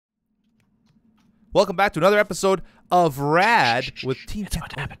Welcome back to another episode of R.A.D. with Team. It's about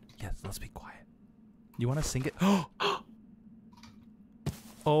to happen. Yes, let's be quiet. You want to sing it?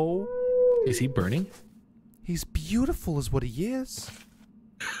 Oh. Is he burning? He's beautiful is what he is.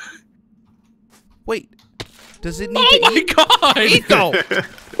 Wait. Does it need to Oh my eat? god! Eat though!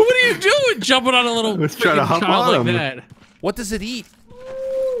 What are you doing jumping on a little Let's try to hop child on like him. that? What does it eat?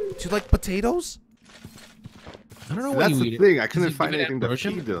 Do you like potatoes? I don't know what That's you the eat. thing. I Does couldn't it find give it anything to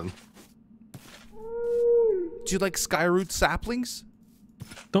ambrosia? feed them. Do you like skyroot saplings?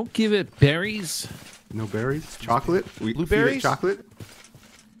 Don't give it berries. No berries? Chocolate? We feed it Blueberries? chocolate?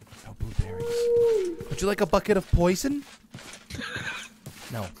 No blueberries. Would you like a bucket of poison?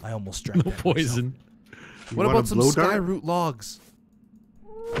 No, I almost drank No that poison. You What want about a some blow dart? skyroot logs?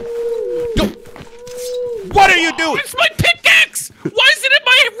 Don't. What are you doing? It's my pickaxe! Why is it in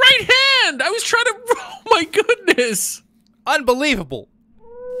my right hand? I was trying to. Oh my goodness! Unbelievable.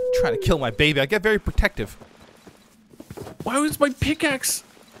 Trying to kill my baby. I get very protective. Why was my pickaxe?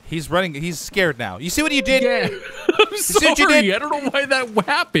 He's running. He's scared now. You see what you did? Yeah. I'm see what you sorry. did? I don't know why that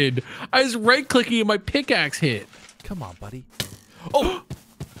happened. I was right clicking and my pickaxe hit. Come on, buddy. Oh,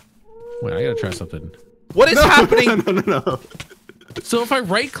 Wait, I gotta try something. what is happening? No. So if I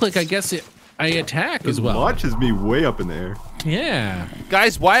right click, I guess I attack as well. Launches me way up in the air. Yeah.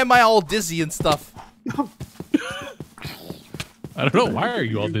 Guys, why am I all dizzy and stuff? I don't know. Why are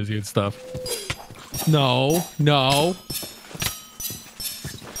you all dizzy and stuff? No. No.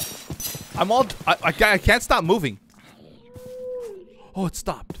 I'm all. I can't stop moving. Oh, it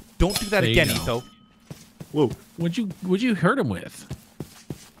stopped. Don't do that There you again, go. Etho. Whoa. What'd you hurt him with?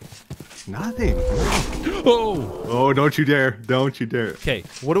 Nothing. Oh. Oh, don't you dare. Don't you dare. Okay,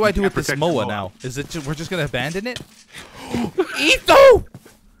 what do I do with this protect the moa moa. now? Is it we're just gonna abandon it? Etho!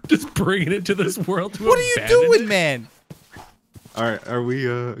 Just bringing it to this world. To What are you abandon doing, it? man? All right, are we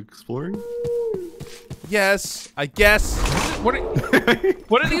exploring? Yes, I guess. What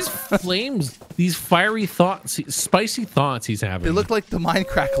are these flames? These fiery thoughts, spicy thoughts he's having. They look like the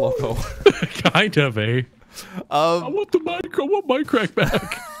Minecraft logo. kind of, eh? I want the Minecraft. I want Minecraft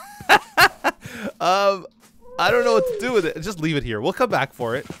back. I don't know what to do with it. Just leave it here. We'll come back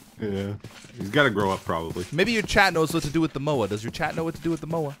for it. Yeah. He's got to grow up probably. Maybe your chat knows what to do with the moa. Does your chat know what to do with the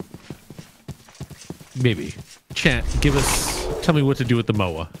moa? Maybe. Chat, tell me what to do with the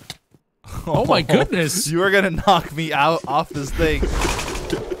moa. Oh my goodness. You are gonna knock me out off this thing.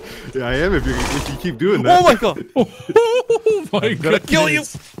 Yeah, I am if you keep doing that. Oh my god! Oh my I'm gonna kill you.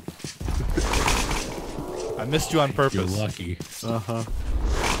 goodness. I missed you on You're purpose. lucky. Uh-huh.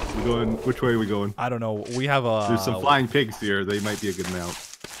 We going, which way are we going? I don't know. We have a. There's some flying pigs here. They might be a good mount.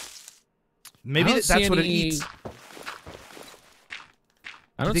 Maybe I don't that's see what it any- eats.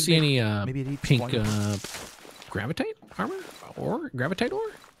 I don't think see any maybe it eats pink one. gravitate armor or gravitate ore.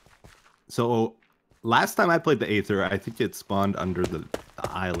 So last time I played the Aether, I think it spawned under the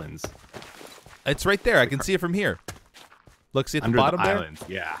islands. It's right there. I can see it from here. Look, see at the Under bottom the there? islands,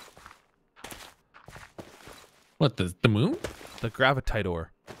 yeah. What the moon? The gravitite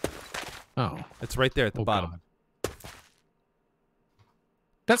ore. Oh, It's right there at the Oh, bottom. God.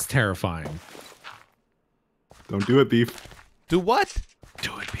 That's terrifying. Don't do it, Beef. Do what?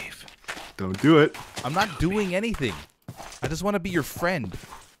 Do it, beef. Don't do it. I'm not doing anything. I just want to be your friend.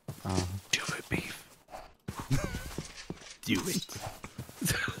 Do it, beef. Do it.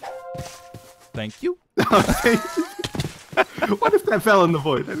 Thank you. What if that fell in the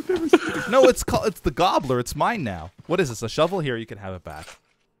void? I've never seen it. No, it's the gobbler. It's mine now. What is this? A shovel? Here, you can have it back.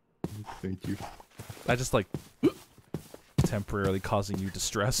 Thank you. I just like temporarily causing you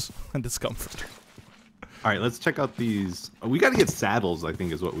distress and discomfort. All right, let's check out these. We got to get saddles, I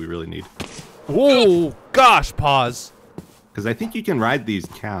think, is what we really need. Oh gosh, pause. Because I think you can ride these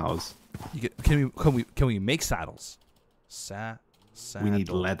cows. Can we make saddles? Saddle. We need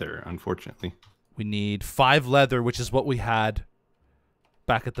leather, unfortunately. We need 5 leather, which is what we had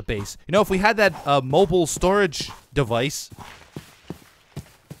back at the base. You know, if we had that mobile storage device,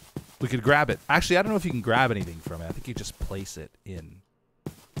 we could grab it. Actually, I don't know if you can grab anything from it. I think you just place it in.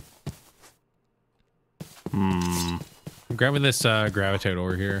 I'm grabbing this gravitate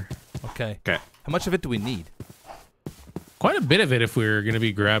ore here. Okay. Okay. How much of it do we need? Quite a bit of it if we're gonna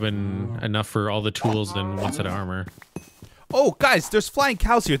be grabbing enough for all the tools and one set of armor. Oh, guys, there's flying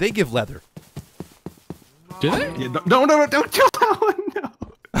cows here. They give leather. Do they? Yeah, don't kill that one.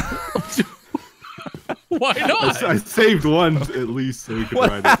 No. Why not? I saved one at least so we could What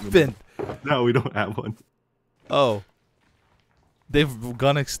ride happened? it. No, we don't have one. Oh. They've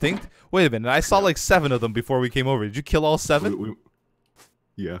gone extinct? Wait a minute. I saw like 7 of them before we came over. Did you kill all 7?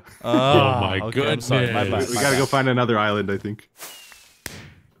 Yeah. Oh my okay, I'm sorry. My goodness. bad. We my gotta bad. go find another island, I think.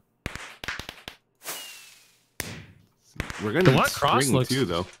 We're gonna The need one across string looks too,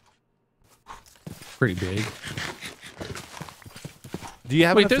 though. pretty big. Do you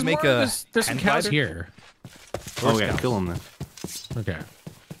have Wait, enough there's to make more. a There's some hand cows glider? here. Oh yeah, kill him then. Okay.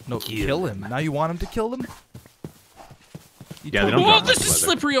 No, kill him. Now you want him to kill him? You Yeah, they told don't me- Oh, drop this much is leather.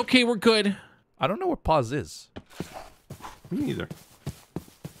 slippery. Okay, we're good. I don't know where Pause is. Me neither.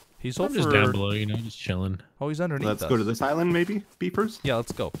 He's I'm over. just down below, you know, just chilling. Oh, he's underneath Let's us. go to this island, maybe, beefers. Yeah,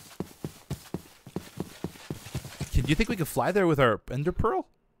 let's go. Do you think we could fly there with our ender pearl?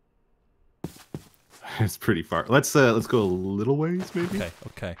 It's pretty far. Let's go a little ways, maybe. Okay,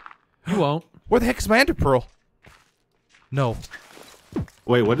 okay. You won't. Where the heck is my ender pearl? No,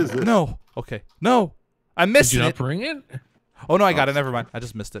 Wait, what is this? no. Okay, no. I Did missed you not it. bring it? Oh no, I got it. Never mind. I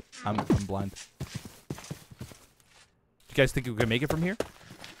just missed it. I'm blind. You guys think we can make it from here?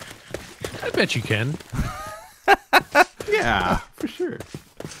 I bet you can. Yeah, for sure.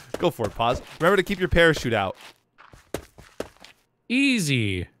 Go for it. Pause. Remember to keep your parachute out.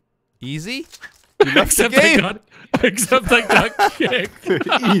 Easy. Easy. You left the Except I game. except I got kicked.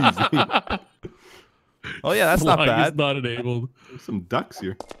 Easy. Oh yeah, that's not Flying is bad. not enabled. There's some ducks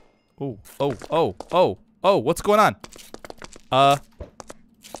here. Oh, oh, oh, oh, oh. What's going on?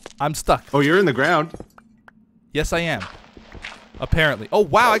 I'm stuck. Oh, you're in the ground. Yes, I am. Apparently. Oh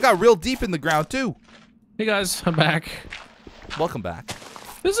wow, I got real deep in the ground too. Hey guys, I'm back. Welcome back.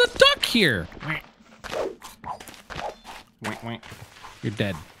 There's a duck here. Wink, wink. You're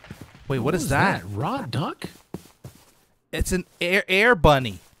dead. Wait, what is that? Raw duck? It's an air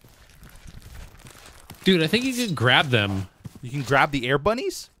bunny. Dude, I think you can grab them. You can grab the air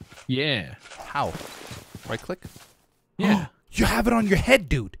bunnies? Yeah. How? Right click? Yeah. You have it on your head,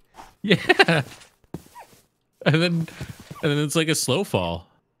 dude. Yeah. And then it's like a slow fall.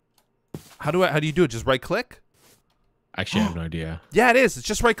 How do you do it? Just right click? Actually, I have no idea. Yeah, it is. It's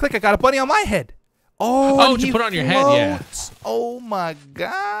just right click. I got a bunny on my head. Oh, Oh, and to he put on your head, yeah. floats. Oh my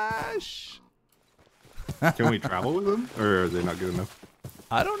gosh. Can we travel with them, or are they not good enough?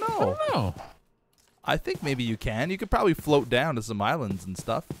 I don't know. Oh. I think maybe you can. You could probably float down to some islands and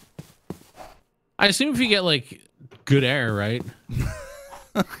stuff. I assume if you get like good air, right?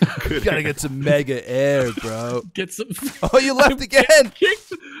 You gotta get some mega air, bro. Get some. Oh, you left again.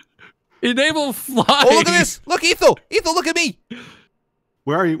 Enable fly. Oh, look at this. Look, Ethel. Ethel, look at me.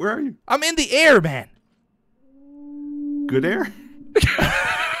 Where are you? Where are you? I'm in the air, man. Good air?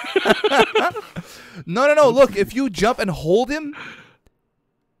 No. Look, if you jump and hold him,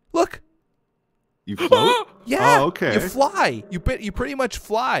 look. You float? Yeah. Oh, okay. You fly. You pretty much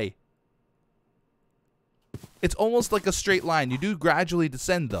fly. It's almost like a straight line. You do gradually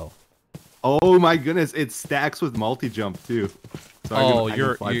descend, though. Oh my goodness! It stacks with multi-jump too. So I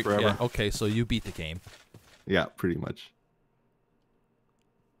can fly forever. Yeah, okay. So you beat the game. Yeah, pretty much.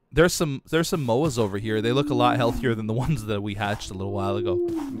 There's some moas over here. They look a lot healthier than the ones that we hatched a little while ago.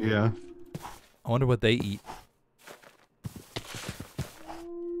 Yeah. I wonder what they eat.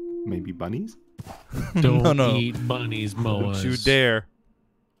 Maybe bunnies? Don't No. eat bunnies, moas. Don't you dare.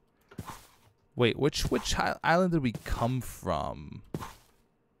 Wait, which island did we come from?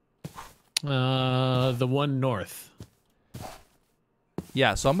 The one north.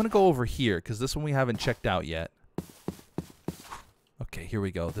 Yeah, so I'm going to go over here because this one we haven't checked out yet. Okay, here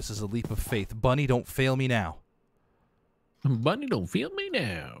we go. This is a leap of faith. Bunny, don't fail me now. Bunny, don't feel me I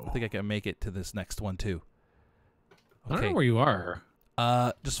now. think I can make it to this next one too. I don't know where you are.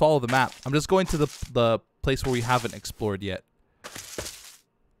 Just follow the map. I'm just going to the place where we haven't explored yet.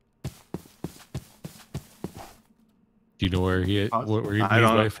 Do you know where he? Where you I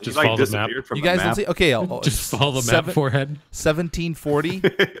don't know. wife? He, Just like, follow the map. disappeared from You the guys map. don't see? Okay, I'll, Just follow the map. Forehead. 1740.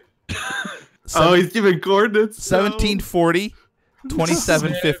 Oh, he's giving coordinates. 1740.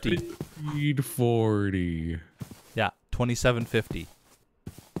 2750. 40. Yeah, 2750.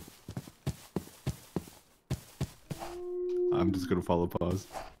 I'm just gonna follow pause.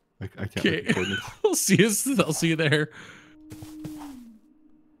 I can't Okay. look at coordinates. I'll see you. I'll see you there.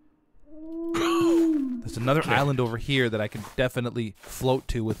 There's another island over here that I can definitely float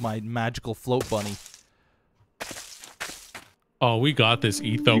to with my magical float bunny. Oh, we got this,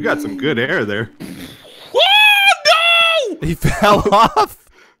 Etho. You got some good air there. Oh no! He fell off.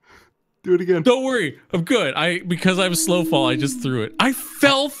 Do it again. Don't worry, I'm good. Because I'm slow fall, I just threw it. I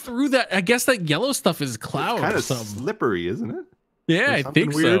fell through that. I guess that yellow stuff is cloud Kind or of something. slippery, isn't it? Yeah, or I something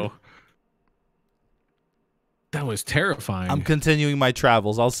think weird. so. That was terrifying. I'm continuing my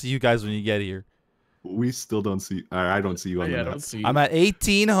travels. I'll see you guys when you get here. We still don't see. I don't see you on yeah, I the don't map. see. I'm at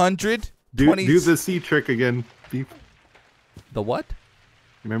 1800. Do the C trick again. Beef. The what?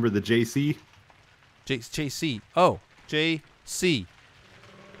 Remember the JC? JC. Oh, JC.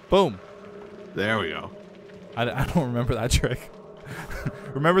 Boom. There we go. I don't remember that trick.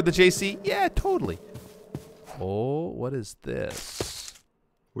 Remember the JC? Yeah, totally. Oh, what is this?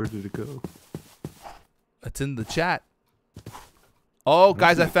 Where did it go? It's in the chat. Oh,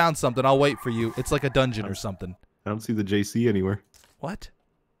 guys, I found something. I'll wait for you. It's like a dungeon or something. I don't see the JC anywhere. What?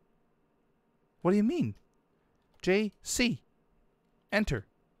 What do you mean? JC. Enter.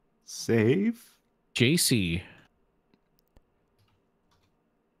 Save? JC.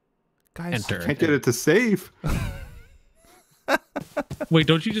 Guys, Enter. Can't get it to save. Wait,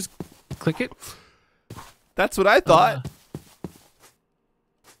 don't you just click it? that's what I thought.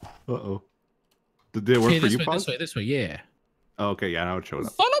 Uh-oh. Did it work Okay, for this you, way, Paz? this way, yeah. Oh, okay, yeah, now it showed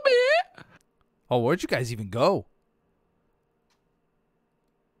up. Follow me. Oh, where'd you guys even go?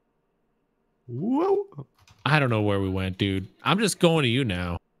 Whoa. I don't know where we went, dude. I'm just going to you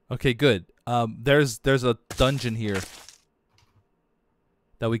now. Okay, good. There's a dungeon here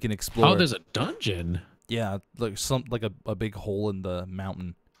that we can explore. Oh, there's a dungeon. Yeah, like a big hole in the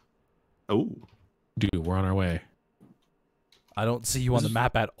mountain. Oh. Dude, we're on our way. I don't see you on the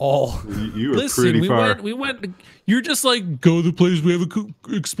map at all. You were Listen, pretty far. we went. You're just like, go the place we haven't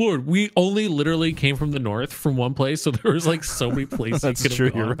explored. We only literally came from the north from one place, so there was like so many places. That's you could true.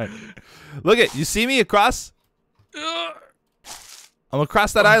 have You're gone. right. Look at you. See me across? I'm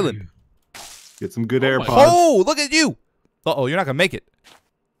across that island. Get some good air, my Paz. Oh, look at you. Uh-oh, you're not gonna make it.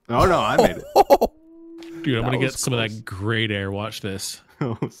 Oh, no, I made it. Dude, I'm That gonna get was some of close. that great air. Watch this.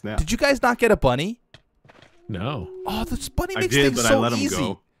 Oh, snap. Did you guys not get a bunny? No. Oh, this bunny I makes did, things but so I let him easy.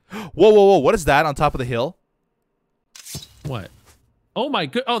 go. Whoa! What is that on top of the hill? What? Oh my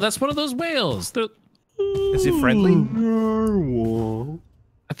good. Oh, that's one of those whales. Is he friendly? Narwhal.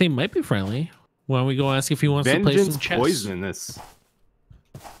 I think might be friendly. Why don't we go ask if he wants to play Vengeance some chess? poisonous.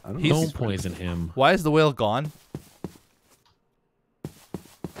 I don't know. Don't poison him. Why is the whale gone?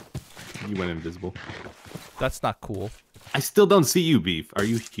 You went invisible. That's not cool. I still don't see you, Beef. Are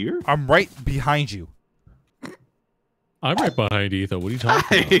you here? I'm right behind you. I'm right behind Ethan. What are you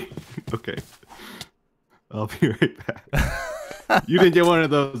talking about? Hi. Okay. I'll be right back. You didn't get one of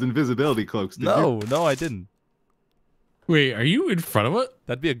those invisibility cloaks, did you? No, I didn't. Wait, are you in front of it?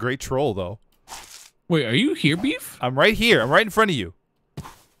 That'd be a great troll, though. Wait, are you here, Beef? I'm right here. I'm right in front of you.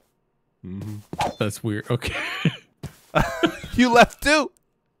 Mm-hmm. That's weird. Okay. You left too.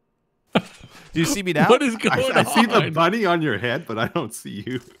 Do you see me now? What is going on? I see the bunny on your head, but I don't see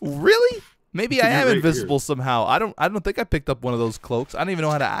you. Really? Maybe I You're am right invisible here. somehow. I don't think I picked up one of those cloaks. I don't even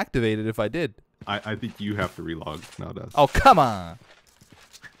know how to activate it if I did. I think you have to relog, not us. Oh, come on.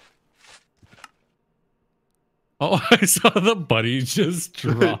 Oh, I saw the bunny just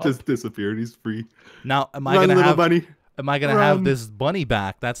drop. It just disappeared. He's free. Now, am I Run, gonna little have bunny. am I gonna have Run. this bunny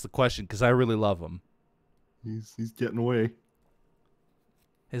back? That's the question, because I really love him. He's getting away.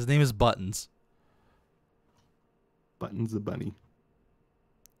 His name is Buttons. Button's a bunny.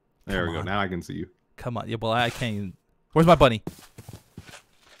 There we go. on. Now I can see you. Come on. Yeah, well, I can't even. Where's my bunny?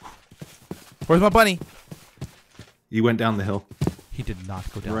 Where's my bunny? He went down the hill. He did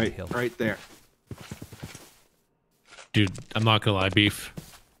not go down Right, the hill. right there. Dude, I'm not gonna lie, Beef.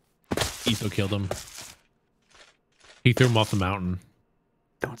 Etho killed him. He threw him off the mountain.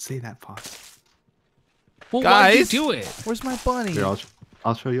 Don't say that, Fox. Well, why'd you Guys, do it? Where's my bunny? Here, I'll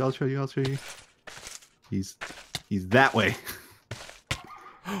show you. I'll show you. I'll show you. He's that way.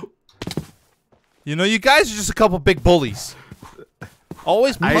 You know, you guys are just a couple big bullies.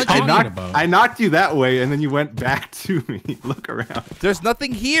 Always punching talking me. about? I knocked you that way, and then you went back to me. Look around. There's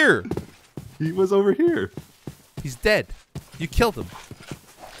nothing here. He was over here. He's dead. You killed him.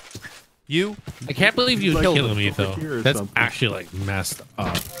 You. I can't believe you Like killed over him, Etho. here or That's something. actually like messed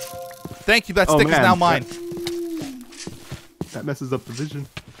up. Thank you. That Oh, stick is man. now mine. That messes up the vision.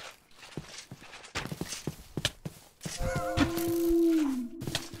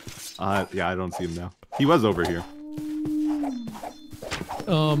 Yeah, I don't see him now. He was over here.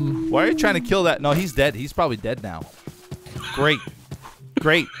 Why are you trying to kill that? No, he's dead. He's probably dead now. Great.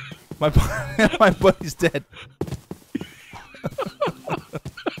 Great. My my buddy's dead.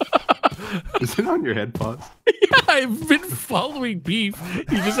 Is it on your head, Pause? Yeah, I've been following Beef.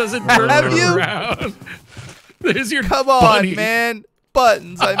 He just hasn't turned Have you? around. There's your Come on, bunny. man.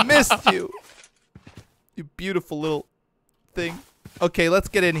 Buttons, I missed you. You beautiful little thing. Okay, let's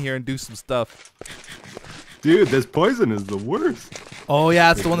get in here and do some stuff. Dude, this poison is the worst. Oh,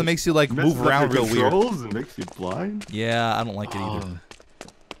 yeah, it's the one that makes you, like, Messes move up around your real weird. controls and makes you blind. Yeah, I don't like it either.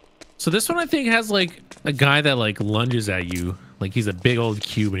 So this one I think has like a guy that like lunges at you, like he's a big old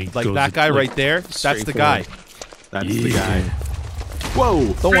cube and he Like goes that guy like, right there, that's the straight guy. forward. That's the guy. Whoa!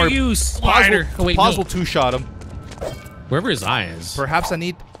 Don't Screw worry. you, Pause slider. Oh, wait, will no. two-shot him. Wherever his eye is. Perhaps I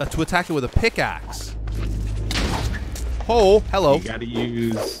need to attack it with a pickaxe. Oh, hello. You gotta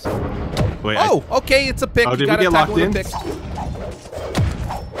use. Wait. Oh, okay, it's a pick. Oh, You did we gotta get attack locked with a in? pick.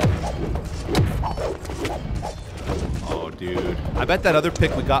 Oh, dude. I bet that other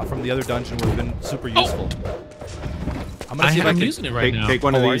pick we got from the other dungeon would have been super useful. I'm gonna see if I I'm can using it right now. Take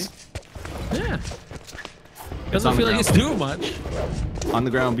one of Oh, are these. Yeah. on Doesn't the feel like ground. it's doing much. On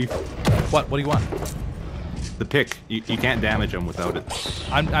the ground, beef. What do you want? The pick. You can't damage them without it.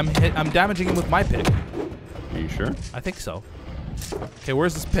 I'm damaging him with my pick. Are you sure? I think so. Okay,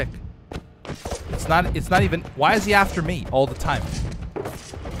 where's this pick? It's not even. Why is he after me all the time?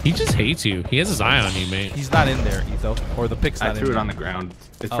 He just hates you. He has his eye on you, mate. He's not in there, Etho. Or the pick's not I in threw there. it on the ground.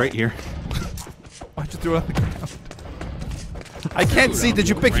 It's Oh. right here. Why'd you throw it on the ground? I can't see. Did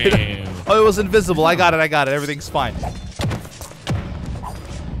you pick it Ram. up? Oh, it was invisible. I got it. Everything's fine.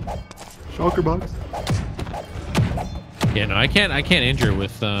 Shulker box. Yeah, no, I can't injure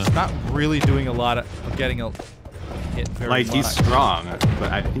with Not really doing a lot of getting a hit very Like, much. he's strong,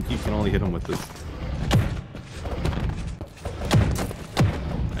 but I think you can only hit him with this.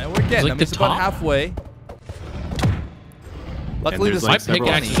 And we're getting like him. the He's about top? halfway. Luckily, there's, this my like, several-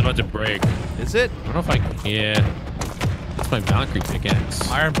 pickaxe is about to break. is it? I don't know if I. Yeah. That's my Valkyrie pickaxe.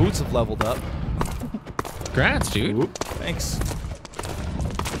 Iron boots have leveled up. Congrats, dude. Whoop. Thanks.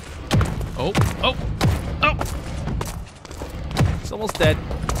 Oh. He's almost dead.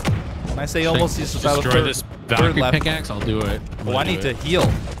 When I say almost, he's about a destroy third, this third Valkyrie left. pickaxe. I'll do it. Oh, I need to heal.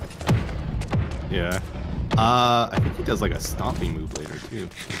 Yeah. I think he does like a stomping move later too.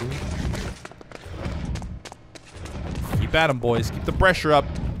 Keep at him, boys. Keep the pressure up.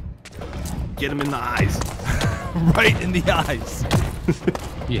 Get him in the eyes. Right in the eyes.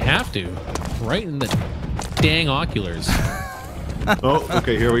 You have to. Right in the dang oculars. Oh,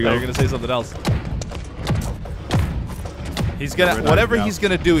 okay, here we Oh, go. you're gonna say something else. He's gonna Red whatever eyes he's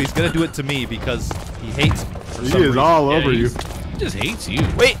gonna do. He's gonna do it to me because he hates me. For He some is reason. all Yeah, over you. He just hates you.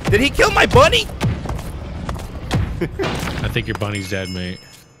 Wait, did he kill my bunny? I think your bunny's dead, mate.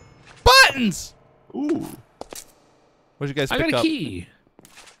 Buttons. Ooh. What'd you guys I pick got a up? key.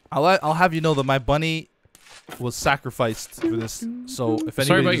 I'll have you know that my bunny was sacrificed for this. So if anybody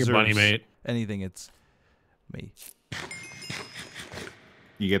Sorry about your deserves bunny, mate. anything, it's me.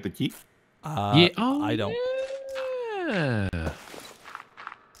 You get the key? Yeah. Oh, I don't. Yeah. I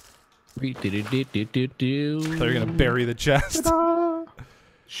thought you were gonna bury the chest.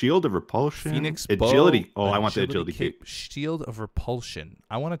 Shield of repulsion. Phoenix agility. bow, Oh, I want the agility cape. Shield of repulsion.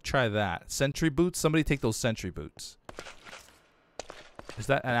 I want to try that. Sentry boots. Somebody take those sentry boots. Is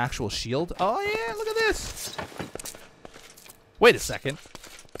that an actual shield? Oh yeah, look at this. Wait a second.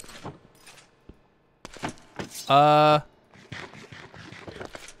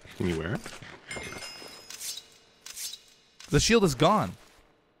 Can you wear it? The shield is gone.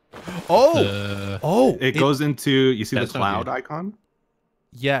 Oh. Oh. It goes into, you see the That's not cloud good. icon?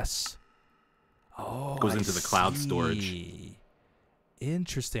 Yes. Oh. Goes I into the cloud storage. see.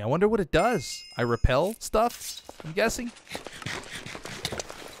 Interesting. I wonder what it does. I repel stuff, I'm guessing.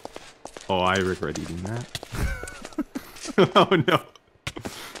 Oh, I regret eating that. Oh no.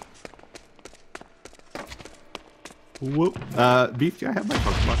 Whoop. Beef, do I have my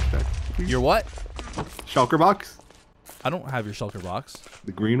shulker box back? Your what? Shulker box? I don't have your shulker box.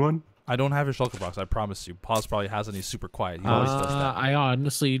 The green one? I don't have your shulker box. I promise you. Pause probably has and he's super quiet. He always does that. I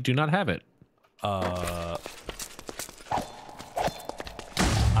honestly do not have it. I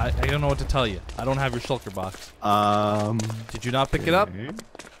don't know what to tell you. I don't have your shulker box. Did you not pick it up? Okay.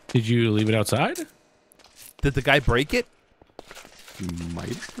 Did you leave it outside? Did the guy break it? He might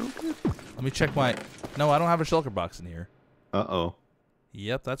have broken it. Let me check my... No, I don't have a shulker box in here. Uh-oh.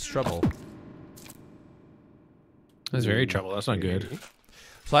 Yep, that's trouble. That's very trouble. That's not good.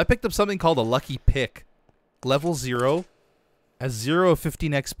 So I picked up something called a lucky pick. Level 0. Has 0 of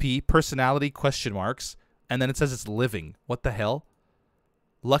 15 XP. Personality question marks. And then it says it's living. What the hell?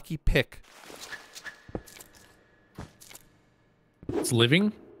 Lucky pick. It's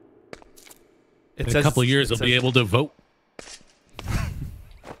living. It In says a couple it's- years, it they'll be says- able to vote.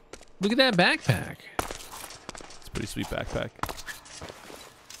 Look at that backpack. It's a pretty sweet backpack.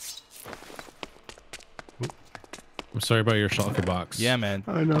 I'm sorry about your shulker box. Yeah, man.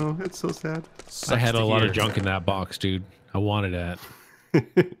 I know. It's so sad. I had Sucks a to lot hear. of junk in that box, dude. I wanted that. I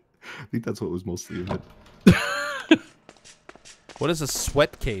think that's what was mostly in it. What is a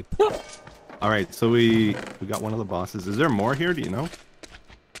sweat cape? All right, so we got one of the bosses. Is there more here? Do you know?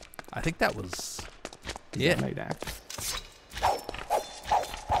 I think that was... Yeah. Yeah. Night axe.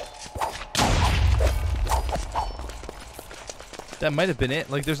 That might have been it.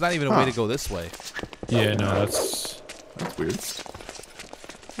 Like, there's not even a way Huh. to go this way. Yeah, no, that's That's weird.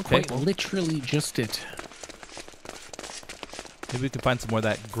 Okay. quite literally just it. Maybe we can find some more of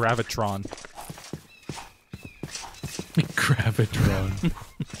that gravitron. Gravitron.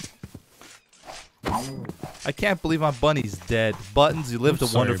 I can't believe my bunny's dead. Buttons, you lived a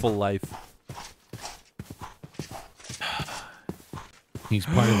wonderful life. He's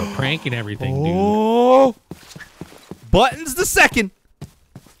part of a prank and everything, dude. Oh, Buttons the second.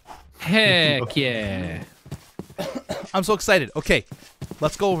 Heck yeah. I'm so excited. Okay,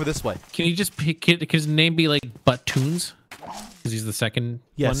 let's go over this way. Can you just pick it? Could his name be like Buttoons? Because he's the second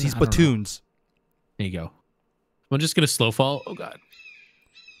Yes, one? he's I don't know. Batoons. There you go. I'm just going to slow fall. Oh, God.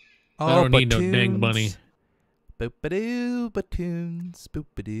 Oh, I don't need no Batoons. dang bunny. Boop-a-doo, Batoons.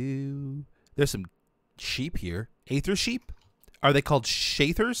 Boop-a-doo. There's some sheep here. Aether sheep? Are they called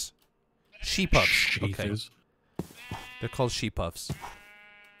shathers? Sheep-puffs. Okay. Shathers. They're called sheep-puffs.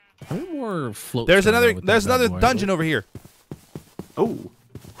 How many more floats? There's going on another with there's that bad another boy? dungeon over here. Oh.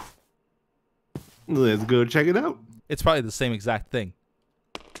 Let's go check it out. It's probably the same exact thing.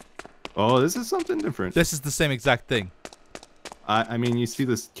 Oh, this is something different. This is the same exact thing. I mean, you see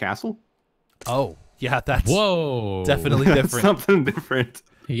this castle? Oh, yeah, that's Whoa. definitely That's different. something different.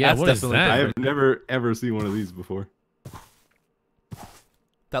 Yeah, That's what is definitely that? I have never, ever seen one of these before.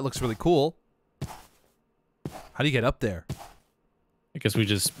 That looks really cool. How do you get up there? I guess we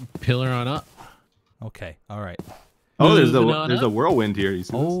just pillar on up. Okay, all right. Oh, there's Moving on a up. whirlwind here. You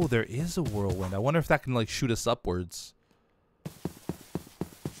see this? Oh, there is a whirlwind. I wonder if that can like shoot us upwards.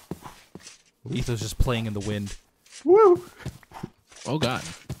 Ethan's just playing in the wind. Woo! Oh, God.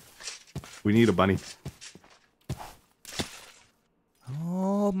 We need a bunny.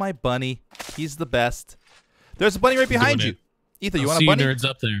 Oh, my bunny. He's the best. There's a bunny right behind doing you. it. Ethan, you I'll want see a bunny? you nerds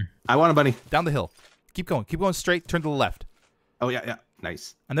up there. I want a bunny. Down the hill. Keep going. Keep going straight. Turn to the left. Oh, yeah, yeah.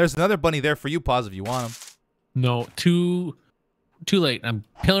 Nice. And there's another bunny there for you, Pause, if you want him. No, too late. I'm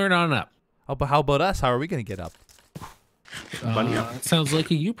pillaring on up. Oh, but how about us? How are we going to get up? Bunny up. It sounds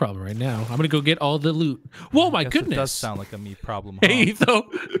like a you problem right now. I'm gonna go get all the loot. Whoa, my Guess goodness! It does sound like a me problem. Huh? Hey, Etho,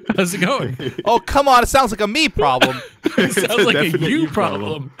 how's it going? Oh, come on. It sounds like a me problem. It sounds like a definite you you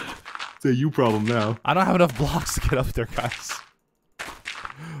problem. It's a you problem now. I don't have enough blocks to get up there, guys.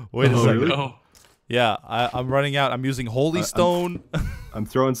 Wait a Oh, second. no. Yeah, I'm running out. I'm using holy stone. I'm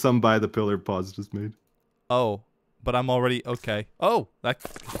throwing some by the pillar Pause just made. Oh, but I'm already okay. Oh, that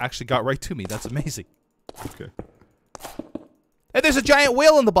actually got right to me. That's amazing. Okay. Hey, there's a giant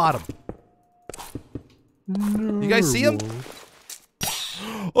whale in the bottom. You guys see him?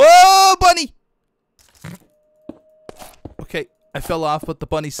 Oh, bunny! Okay, I fell off, but the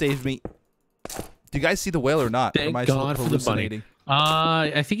bunny saved me. Do you guys see the whale or not? Or am I Thank God for the bunny. hallucinating?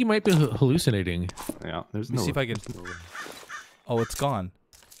 I think you might be hallucinating. Yeah, there's Let me no. see if I can. Oh, it's gone.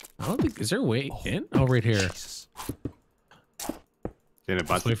 I don't think. Is there a way in? Oh, right here. Jesus. Can it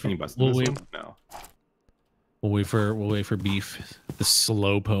bust? wait for- Can you bust we'll this wait. one? No. We'll wait for beef. The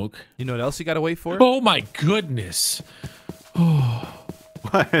slow poke. You know what else you gotta wait for? Oh my goodness.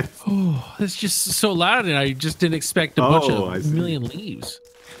 What? Oh, it's just so loud, and I just didn't expect a bunch Oh, I of see. million leaves.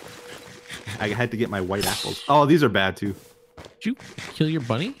 I had to get my white apples. Oh, these are bad too. Did you kill your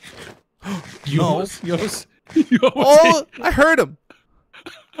bunny? You No. almost, you almost, you almost Oh, I heard him.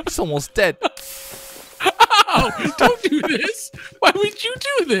 He's almost dead. Ow, don't do this. Why would you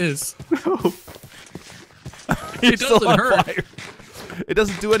do this? No. He's It still doesn't on hurt. fire. It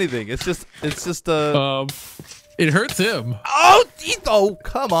doesn't do anything. It's just It hurts him. Oh, Etho,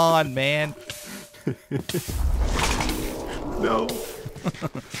 come on, man. No.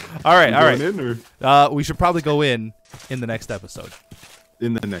 All right, You all right. going in or We should probably go in the next episode.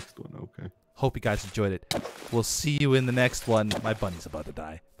 in the next one? Okay. Hope you guys enjoyed it. We'll see you in the next one. My bunny's about to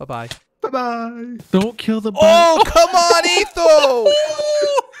die. Bye-bye. Bye bye. Don't kill the bunny. Oh, come on, Etho!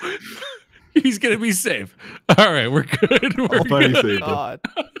 He's gonna be safe. All right, we're good. We're All bunny good. saved him. God.